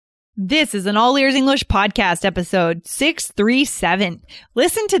This is an All Ears English podcast episode 637.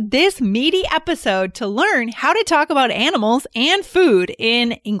 Listen to this meaty episode to learn how to talk about animals and food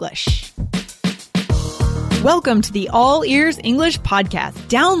in English. Welcome to the All Ears English podcast,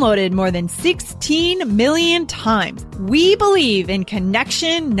 downloaded more than 16 million times. We believe in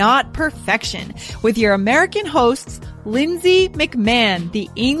connection, not perfection, with your American hosts, Lindsay McMahon, the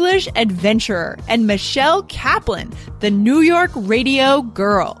English adventurer, and Michelle Kaplan, the New York radio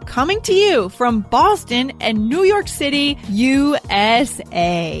girl, coming to you from Boston and New York City,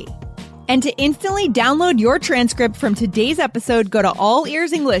 USA. And to instantly download your transcript from today's episode, go to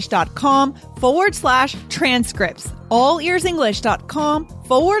allearsenglish.com/transcripts.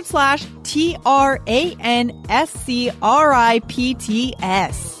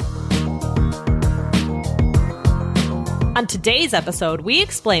 allearsenglish.com/transcripts. On today's episode, we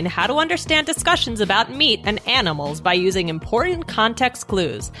explain how to understand discussions about meat and animals by using important context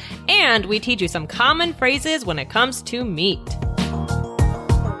clues. And we teach you some common phrases when it comes to meat.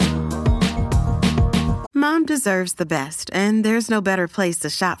 Mom deserves the best, and there's no better place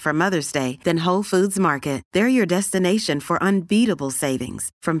to shop for Mother's Day than Whole Foods Market. They're your destination for unbeatable savings,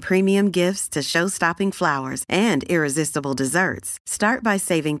 from premium gifts to show-stopping flowers and irresistible desserts. Start by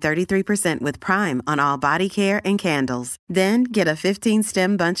saving 33% with Prime on all body care and candles. Then get a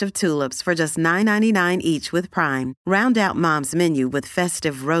 15-stem bunch of tulips for just $9.99 each with Prime. Round out Mom's menu with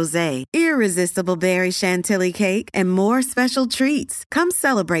festive rosé, irresistible berry chantilly cake, and more special treats. Come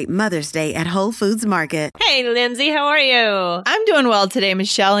celebrate Mother's Day at Whole Foods Market. Hey, Lindsay, how are you? I'm doing well today,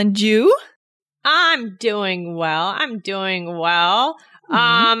 Michelle, and you? I'm doing well.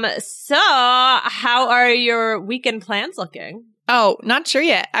 So how are your weekend plans looking? Oh, not sure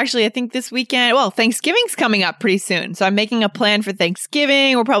yet. Actually, I think this weekend, Thanksgiving's coming up pretty soon. So I'm making a plan for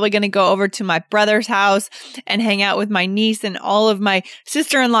Thanksgiving. We're probably going to go over to my brother's house and hang out with my niece and all of my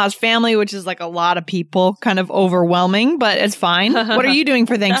sister-in-law's family, which is like a lot of people, kind of overwhelming, but it's fine. What are you doing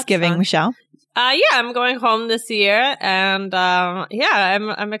for Thanksgiving, Michelle? I'm going home this year, and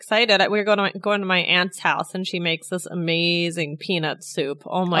I'm excited. We're going to my aunt's house, and she makes this amazing peanut soup.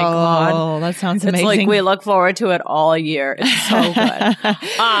 Oh my God! Oh, that sounds amazing. It's like we look forward to it all year. It's so good.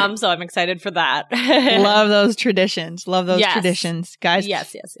 So I'm excited for that. Love those traditions. Traditions, guys.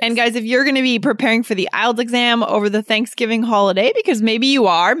 Yes. And guys, if you're going to be preparing for the IELTS exam over the Thanksgiving holiday, because maybe you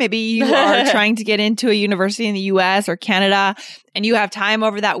are trying to get into a university in the US or Canada, and you have time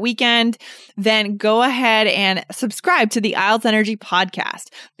over that weekend, then go ahead and subscribe to the IELTS Energy podcast,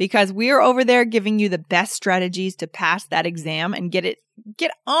 because we're over there giving you the best strategies to pass that exam and get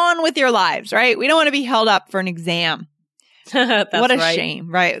on with your lives, right? We don't want to be held up for an exam. What a shame,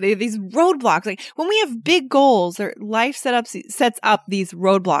 right? These roadblocks, like when we have big goals, or life sets up these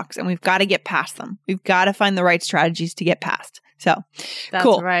roadblocks, and we've got to get past them. We've got to find the right strategies to get past. So, that's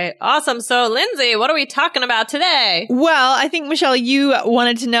cool. Right. Awesome. So, Lindsay, what are we talking about today? Well, I think, Michelle, you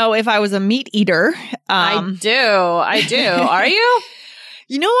wanted to know if I was a meat eater. I do. Are you?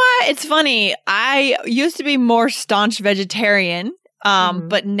 You know what? It's funny. I used to be more staunch vegetarian.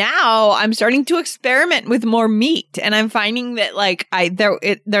 But now I'm starting to experiment with more meat, and I'm finding that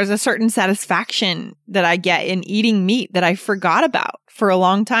there's a certain satisfaction that I get in eating meat that I forgot about for a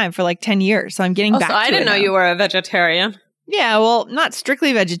long time, for like 10 years. So I'm getting back to it. I didn't know you were a vegetarian. Yeah, well, not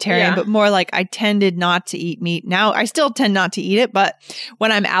strictly vegetarian, but more like I tended not to eat meat. Now, I still tend not to eat it, but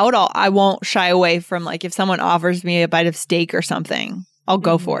when I'm out, I won't shy away from, like, if someone offers me a bite of steak or something, I'll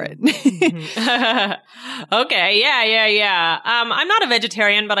go for it. Okay, yeah. I'm not a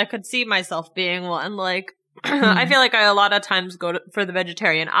vegetarian, but I could see myself being one. Like, I feel like I a lot of times go for the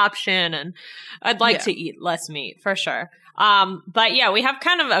vegetarian option, and I'd like to eat less meat for sure. But yeah, we have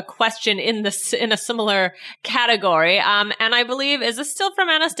kind of a question in a similar category. And I believe, is this still from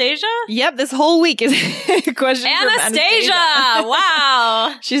Anastasia? Yep. This whole week is a question from Anastasia.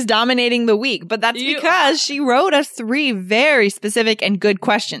 Wow. She's dominating the week, but that's because she wrote us 3 very specific and good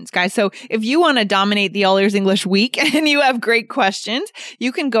questions, guys. So if you want to dominate the All Ears English week and you have great questions,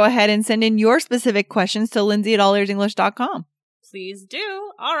 you can go ahead and send in your specific questions to Lindsay@allearsenglish.com. Please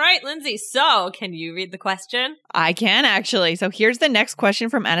do. All right, Lindsay. So, can you read the question? I can, actually. So here's the next question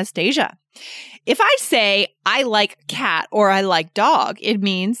from Anastasia. If I say I like cat or I like dog, it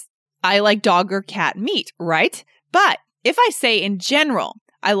means I like dog or cat meat, right? But if I say in general,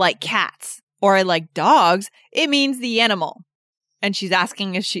 I like cats or I like dogs, it means the animal. And she's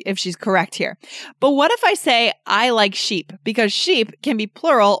asking if she's correct here. But what if I say I like sheep? Because sheep can be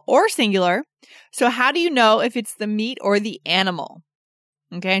plural or singular. So how do you know if it's the meat or the animal?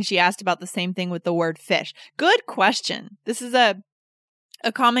 Okay, and she asked about the same thing with the word fish. Good question. This is a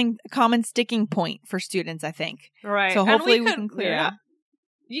common sticking point for students, I think. Right. So hopefully we can clear it up.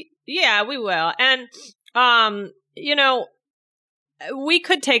 Yeah, we will. And, you know, we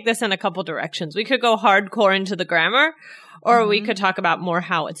could take this in a couple directions. We could go hardcore into the grammar, or we could talk about more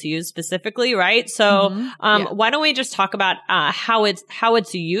how it's used specifically, right? So, why don't we just talk about how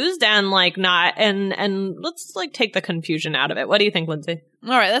it's used and like not and let's like take the confusion out of it. What do you think, Lindsay?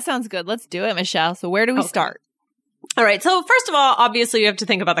 All right, that sounds good. Let's do it, Michelle. So where do we start? All right. So first of all, obviously you have to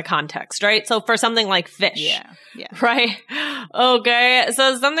think about the context, right? So for something like fish, right? Okay.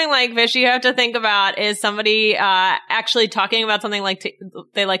 So something like fish, you have to think about is somebody, actually talking about something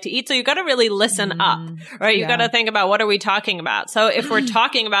they like to eat. So you got to really listen up, right? You got to think about what are we talking about? So if we're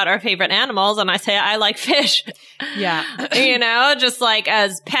talking about our favorite animals and I say, I like fish, you know, just like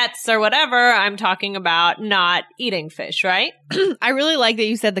as pets or whatever, I'm talking about not eating fish, right? I really like that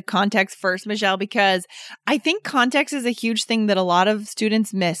you said the context first, Michelle, because I think context is a huge thing that a lot of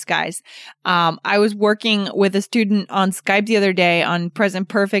students miss, guys. I was working with a student on Skype the other day on present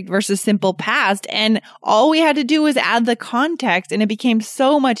perfect versus simple past, and all we had to do was add the context, and it became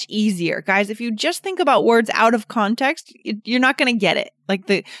so much easier. Guys, if you just think about words out of context, you're not going to get it. Like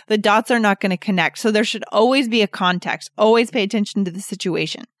the dots are not going to connect. So there should always be a context. Always pay attention to the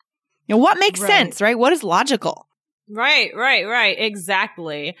situation. You know, what makes sense, right? What is logical? Right.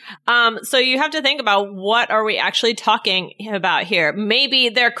 Exactly. So you have to think about what are we actually talking about here? Maybe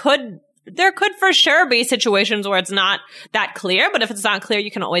there could for sure be situations where it's not that clear, but if it's not clear,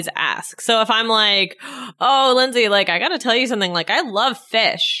 you can always ask. So if I'm like, oh, Lindsay, like, I got to tell you something, like, I love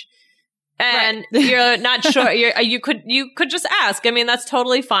fish. And you're not sure, you could just ask. I mean, that's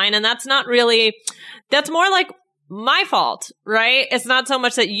totally fine. And that's more like my fault, right? It's not so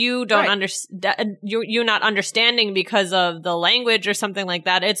much that you don't understand, you're not understanding because of the language or something like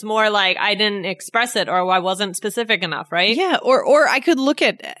that. It's more like I didn't express it or I wasn't specific enough, right? Yeah. Or I could look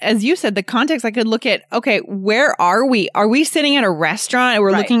at, as you said, the context. I could look at, okay, where are we? Are we sitting at a restaurant and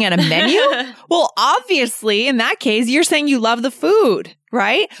we're looking at a menu? Well, obviously, in that case, you're saying you love the food,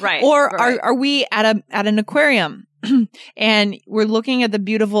 right? Right. Or are we at an aquarium? And we're looking at the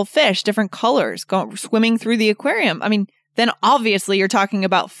beautiful fish, different colors, swimming through the aquarium. I mean, then obviously you're talking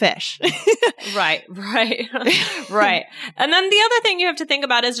about fish. Right. And then the other thing you have to think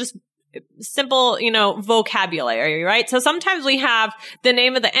about is just simple, vocabulary, right? So sometimes we have the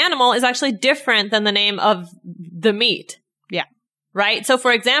name of the animal is actually different than the name of the meat. Yeah. Right? So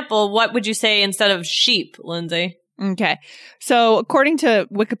for example, what would you say instead of sheep, Lindsay? Okay. So according to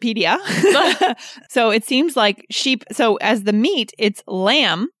Wikipedia, so it seems like sheep, so as the meat, it's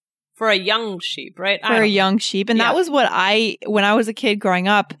lamb. For a young sheep, right? For a young sheep. And that was what when I was a kid growing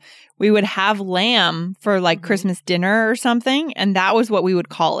up, we would have lamb for like Christmas dinner or something. And that was what we would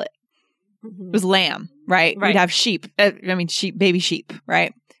call it. It was lamb, right? We'd have sheep. Baby sheep,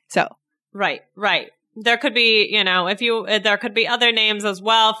 right? So. Right. There could be, there could be other names as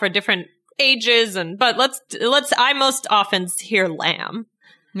well for different ages but I most often hear lamb.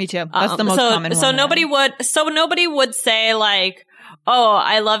 Me too. That's the most common one. So nobody would say like, oh,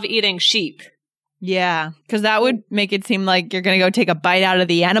 I love eating sheep. Yeah, because that would make it seem like you're going to go take a bite out of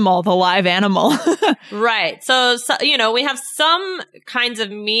the animal, the live animal. Right. So, we have some kinds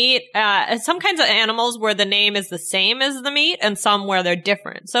of meat, some kinds of animals where the name is the same as the meat and some where they're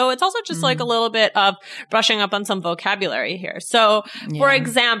different. So it's also just like a little bit of brushing up on some vocabulary here. So, for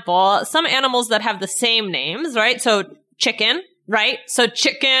example, some animals that have the same names, right? So chicken. Right? So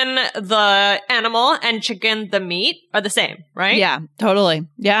chicken, the animal, and chicken, the meat are the same, right? Yeah, totally.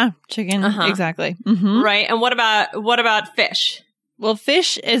 Yeah, chicken, exactly. Mm-hmm. Right. And what about fish? Well,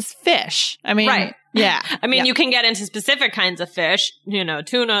 fish is fish. I mean, right. Yeah. I mean, you can get into specific kinds of fish, tuna,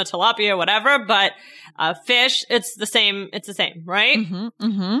 tilapia, whatever, but fish, it's the same, right?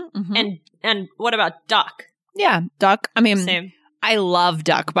 And what about duck? Yeah, duck. I mean, same. I love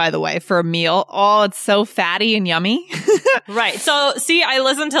duck, by the way, for a meal. Oh, it's so fatty and yummy. Right. So, see, I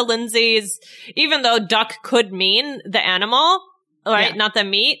listened to Lindsay's, even though duck could mean the animal, right? Not the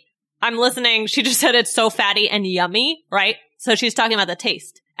meat. I'm listening. She just said it's so fatty and yummy, right? So she's talking about the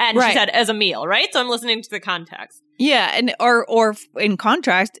taste. And she said as a meal, right? So I'm listening to the context. Yeah. And, or in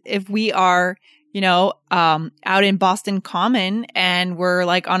contrast, if we are, out in Boston Common and we're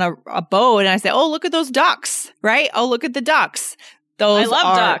like on a boat and I say, oh, look at those ducks, right? Oh, look at the ducks. Those I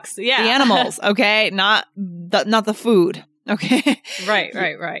love ducks. Yeah. The animals. Okay. Not the food. Okay. Right.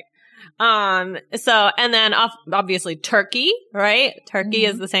 So, and then obviously turkey, right? Turkey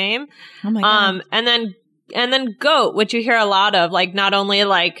is the same. Oh my God. And then goat, which you hear a lot of, like not only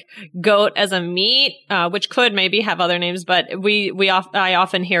like goat as a meat, which could maybe have other names, but I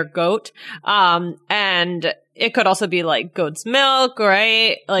often hear goat. And it could also be like goat's milk,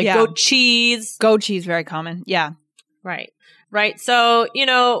 right? Like goat cheese. Goat cheese, very common. Yeah. Right. right? So,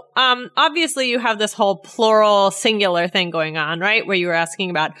 obviously you have this whole plural singular thing going on, right? Where you were asking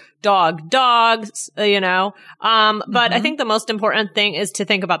about dogs, but I think the most important thing is to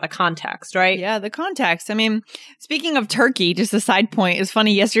think about the context, right? Yeah, the context. I mean, speaking of turkey, just a side point, it was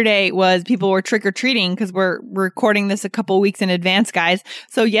funny. Yesterday was people were trick-or-treating because we're recording this a couple weeks in advance, guys.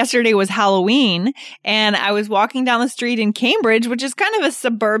 So yesterday was Halloween and I was walking down the street in Cambridge, which is kind of a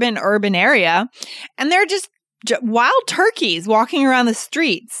suburban urban area. And there are just wild turkeys walking around the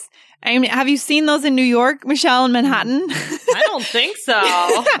streets. I mean, have you seen those in New York, Michelle, in Manhattan? I don't think so.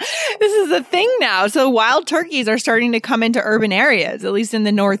 This is a thing now. So wild turkeys are starting to come into urban areas, at least in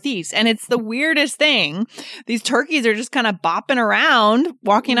the Northeast. And it's the weirdest thing. These turkeys are just kind of bopping around,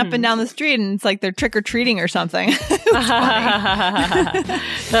 walking up and down the street, and it's like they're trick-or-treating or something.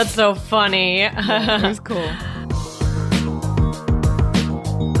 That's so funny. It was cool.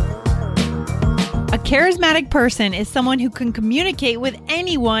 A charismatic person is someone who can communicate with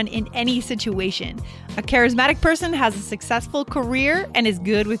anyone in any situation. A charismatic person has a successful career and is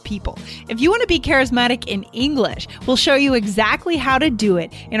good with people. If you want to be charismatic in English, we'll show you exactly how to do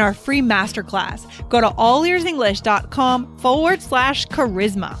it in our free masterclass. Go to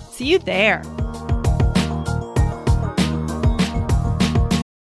allearsenglish.com/charisma. See you there.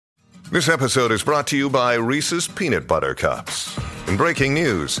 This episode is brought to you by Reese's Peanut Butter Cups. In breaking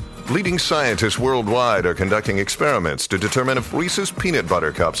news, leading scientists worldwide are conducting experiments to determine if Reese's Peanut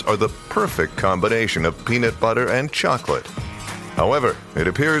Butter Cups are the perfect combination of peanut butter and chocolate. However, it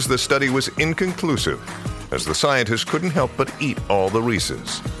appears the study was inconclusive, as the scientists couldn't help but eat all the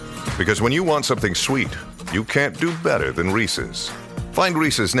Reese's. Because when you want something sweet, you can't do better than Reese's. Find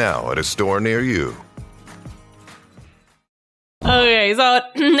Reese's now at a store near you. Okay, so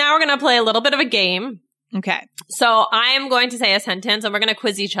now we're going to play a little bit of a game. Okay. So I am going to say a sentence and we're going to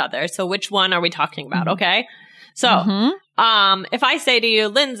quiz each other. So which one are we talking about? Okay. So, if I say to you,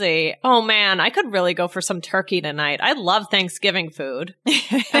 Lindsay, oh man, I could really go for some turkey tonight. I love Thanksgiving food.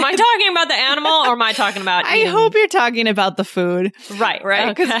 Am I talking about the animal or am I talking about I hope you're talking about the food.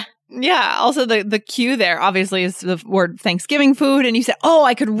 Right. Because yeah, also the cue there obviously is the word Thanksgiving food. And you said, oh,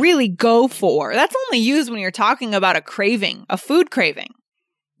 I could really go for. That's only used when you're talking about a craving, a food craving.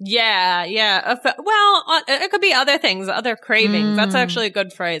 Yeah. It could be other things, other cravings. That's actually a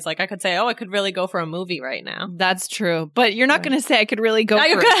good phrase. Like I could say, oh, I could really go for a movie right now. That's true. But you're not going to say I could really go for a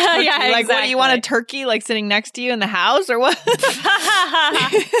turkey. Yeah, like, exactly. What, do you want a turkey like sitting next to you in the house or what?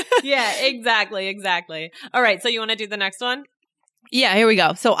 Yeah, exactly. All right. So you want to do the next one? Yeah, here we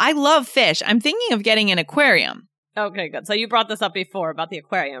go. So I love fish. I'm thinking of getting an aquarium. Okay, good. So you brought this up before about the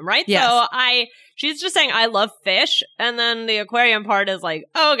aquarium, right? Yes. So she's just saying I love fish, and then the aquarium part is like,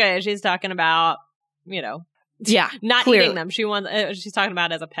 okay, she's talking about, yeah, not clearly. eating them. She's talking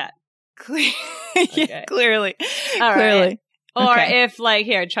about as a pet. Yeah, Okay. clearly. All clearly. Right. Or Okay. if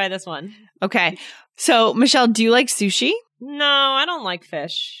here, try this one. Okay. So Michelle, do you like sushi? No, I don't like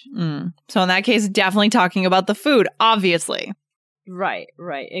fish. So in that case, definitely talking about the food, obviously. Right,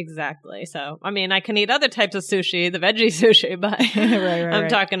 exactly. So, I mean, I can eat other types of sushi, the veggie sushi, but I'm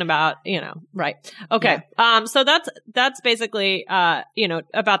talking about, right. Okay. Yeah. So that's basically,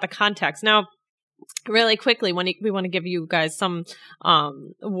 about the context. Now, really quickly, we want to give you guys some,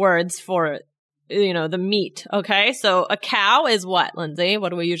 words for, the meat. Okay. So a cow is what, Lindsay? What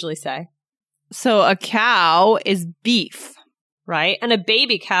do we usually say? So a cow is beef. Right. And a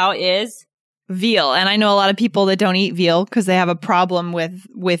baby cow is veal. And I know a lot of people that don't eat veal because they have a problem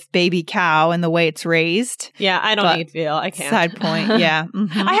with baby cow and the way it's raised. Yeah, I don't eat veal. I can't. Side point. Yeah.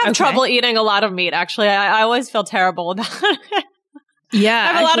 Mm-hmm. I have trouble eating a lot of meat, actually. I always feel terrible about it. Yeah.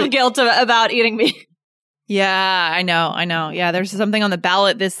 I have a lot of guilt about eating meat. Yeah, I know. Yeah, there's something on the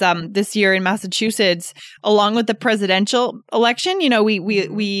ballot this year in Massachusetts, along with the presidential election.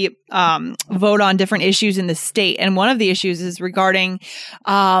 We vote on different issues in the state, and one of the issues is regarding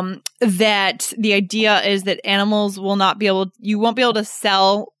that the idea is that you won't be able to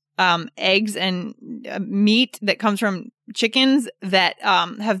sell eggs and meat that comes from chickens that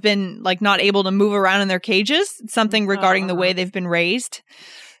have been not able to move around in their cages. Something regarding the way they've been raised.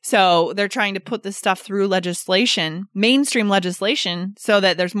 So they're trying to put this stuff through legislation, mainstream legislation, so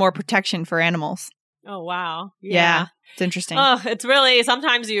that there's more protection for animals. Oh, wow. Yeah. It's interesting. Oh, it's really,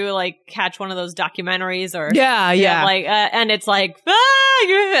 sometimes you catch one of those documentaries or. Yeah. And it's like,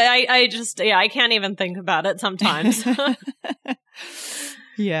 I can't even think about it sometimes.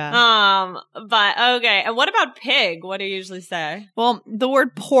 Yeah. But okay. And what about pig? What do you usually say? Well, the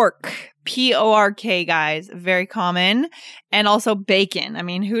word pork, P-O-R-K, guys, very common. And also bacon. I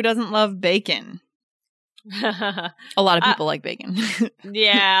mean, who doesn't love bacon? A lot of people like bacon.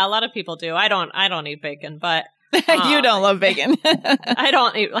 Yeah, a lot of people do. I don't eat bacon, but You don't love bacon. I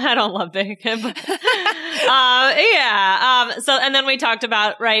don't love bacon. But, so, and then we talked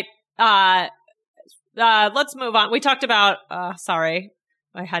about, right, let's move on. We talked about, sorry,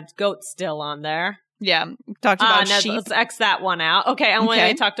 I had goat still on there. Yeah. Talked about sheep. Let's X that one out. Okay. And when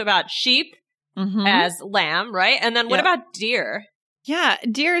we talked about sheep as lamb, right? And then what about deer? Yeah.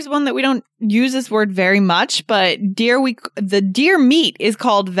 Deer is one that we don't use this word very much, but the deer meat is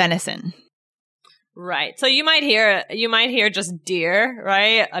called venison. Right. So you might hear just deer,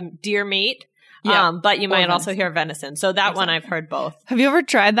 right? Deer meat. Yeah. But you might also hear venison. So that one I've heard both. Have you ever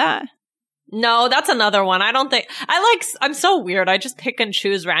tried that? No, that's another one. I don't think I'm so weird. I just pick and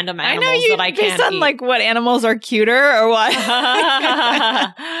choose random animals that I can't based on eat. Like what animals are cuter or what?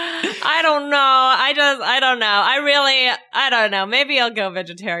 I don't know. I don't know. I don't know. Maybe I'll go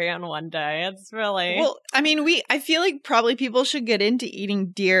vegetarian one day. It's really well. I mean, I feel like probably people should get into eating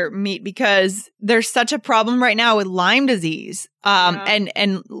deer meat because there's such a problem right now with Lyme disease.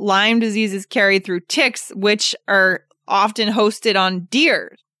 And Lyme disease is carried through ticks, which are often hosted on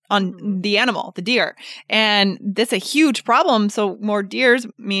deer. On the animal, the deer. And that's a huge problem. So more deers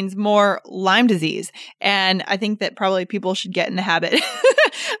means more Lyme disease. And I think that probably people should get in the habit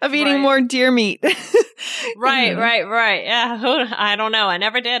of eating more deer meat. Right. Yeah. I don't know. I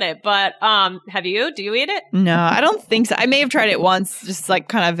never did it. But have you? Do you eat it? No, I don't think so. I may have tried it once, just like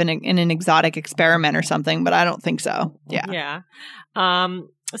kind of in an exotic experiment or something, but I don't think so. Yeah. Yeah.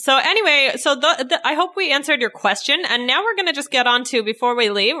 So anyway, I hope we answered your question. And now we're going to just get on to, before we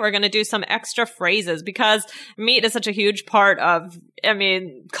leave, we're going to do some extra phrases because meat is such a huge part of,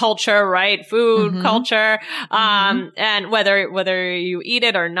 culture, right? Food, culture, and whether you eat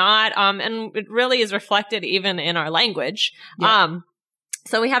it or not. And it really is reflected even in our language. Yeah.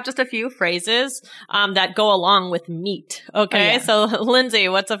 So we have just a few phrases that go along with meat. Okay. Oh, yeah. So Lindsay,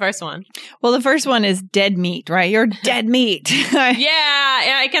 what's the first one? Well, the first one is dead meat, right? You're dead meat. Yeah,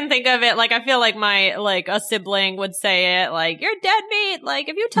 I can think of it. Like, I feel like a sibling would say it, like, you're dead meat. Like,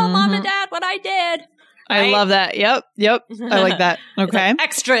 if you tell mom and dad what I did. Right? I love that. Yep. I like that. Okay. Like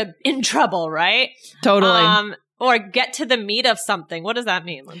extra in trouble, right? Totally. Or get to the meat of something. What does that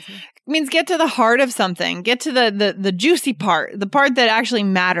mean, Lindsay? It means get to the heart of something. Get to the juicy part, the part that actually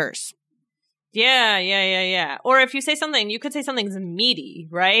matters. Yeah. Or if you say something, you could say something's meaty,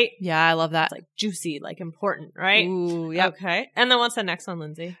 right? Yeah, I love that. It's like juicy, like important, right? Ooh, yeah. Okay. And then what's the next one,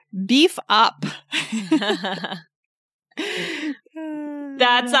 Lindsay? Beef up.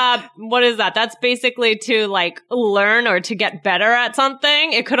 That's what is that? That's basically to like learn or to get better at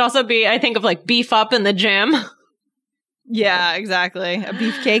something. It could also be, I think of like beef up in the gym. Yeah, exactly. A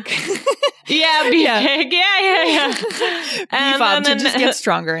beefcake. Yeah, beefcake. Yeah. Beef up to just get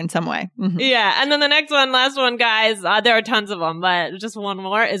stronger in some way. Mm-hmm. Yeah. And then the next one, last one, guys, there are tons of them, but just one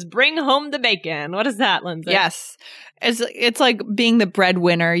more is bring home the bacon. What is that, Lindsay? Yes. It's like being the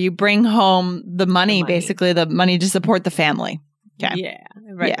breadwinner. You bring home the money, basically the money to support the family. Okay. Yeah.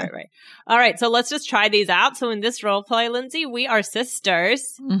 Right. All right. So let's just try these out. So in this role play, Lindsay, we are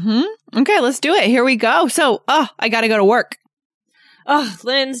sisters. Mm-hmm. Okay, let's do it. Here we go. So, I got to go to work. Oh,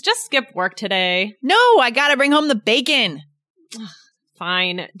 Linz, just skip work today. No, I got to bring home the bacon.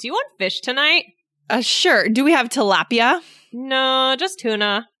 Fine. Do you want fish tonight? Sure. Do we have tilapia? No, just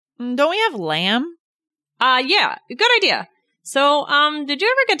tuna. Don't we have lamb? Yeah. Good idea. So, did you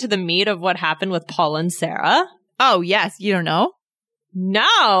ever get to the meat of what happened with Paul and Sarah? Oh, yes. You don't know? No,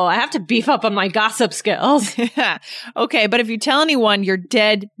 I have to beef up on my gossip skills. Okay, but if you tell anyone, you're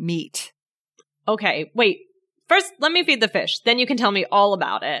dead meat. Okay, wait. First, let me feed the fish. Then you can tell me all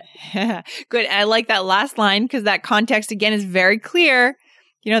about it. Good. I like that last line because that context, again, is very clear.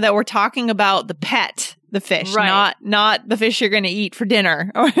 You know, that we're talking about the pet, the fish, right. not the fish you're going to eat for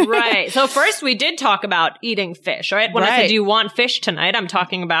dinner. Right. So first we did talk about eating fish, right? When I said, do you want fish tonight? I'm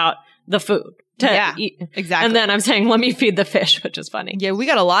talking about the food. Eat. Exactly. And then I'm saying, let me feed the fish, which is funny. Yeah, we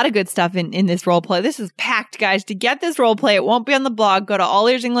got a lot of good stuff in this role play. This is packed, guys. To get this role play, it won't be on the blog. Go to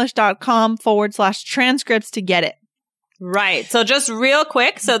allearsenglish.com/transcripts to get it. Right. So just real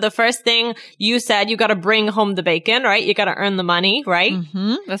quick. So the first thing you said, you got to bring home the bacon, right? You got to earn the money, right?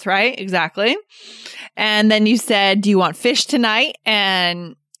 Mm-hmm. That's right. Exactly. And then you said, do you want fish tonight?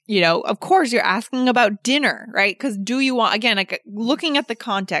 And of course you're asking about dinner, right? Because do you want, again, like looking at the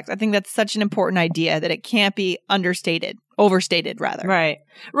context, I think that's such an important idea that it can't be overstated rather. Right.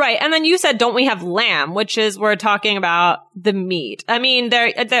 And then you said, don't we have lamb, which is, we're talking about the meat. I mean,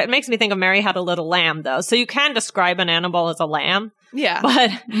 that makes me think of Mary Had a Little Lamb though. So you can describe an animal as a lamb. Yeah.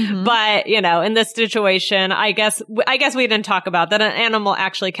 But in this situation, I guess we didn't talk about that. An animal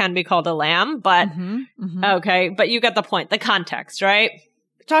actually can be called a lamb, but okay. But you get the point, the context, right?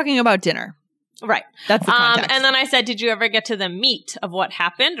 Talking about dinner. Right. That's the context. And then I said, did you ever get to the meat of what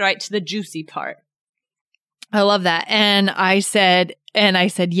happened, right? To the juicy part. I love that. And I said,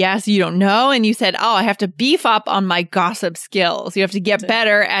 yes, you don't know. And you said, oh, I have to beef up on my gossip skills. You have to get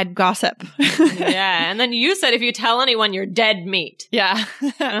better at gossip. Yeah. And then you said, if you tell anyone, you're dead meat. Yeah.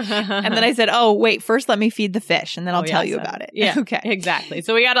 And then I said, oh, wait, first let me feed the fish and then I'll tell you about it. Yeah. Okay. Exactly.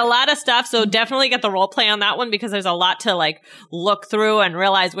 So we got a lot of stuff. So definitely get the role play on that one because there's a lot to like look through and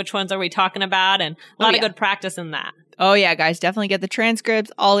realize which ones are we talking about and a lot of good practice in that. Oh, yeah, guys, definitely get the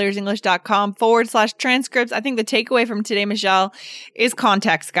transcripts, allearsenglish.com/transcripts. I think the takeaway from today, Michelle, is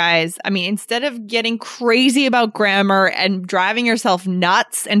context, guys. I mean, instead of getting crazy about grammar and driving yourself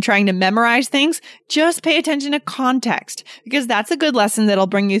nuts and trying to memorize things, just pay attention to context because that's a good lesson that'll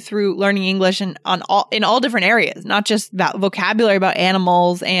bring you through learning English in all different areas, not just about vocabulary about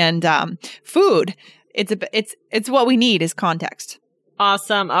animals and food. It's what we need is context.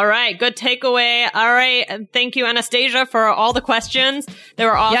 Awesome. All right. Good takeaway. All right. Thank you, Anastasia, for all the questions. They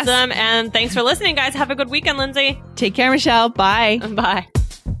were awesome. Yes. And thanks for listening, guys. Have a good weekend, Lindsay. Take care, Michelle. Bye. Bye.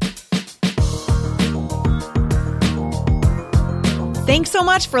 Thanks so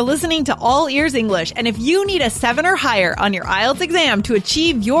much for listening to All Ears English. And if you need a 7 or higher on your IELTS exam to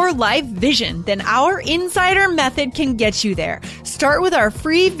achieve your life vision, then our Insider Method can get you there. Start with our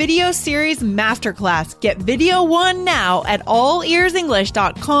free video series masterclass. Get video 1 now at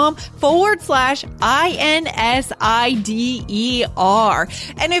allearsenglish.com/INSIDER.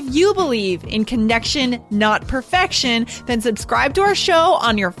 And if you believe in connection, not perfection, then subscribe to our show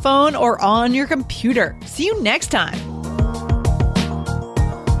on your phone or on your computer. See you next time.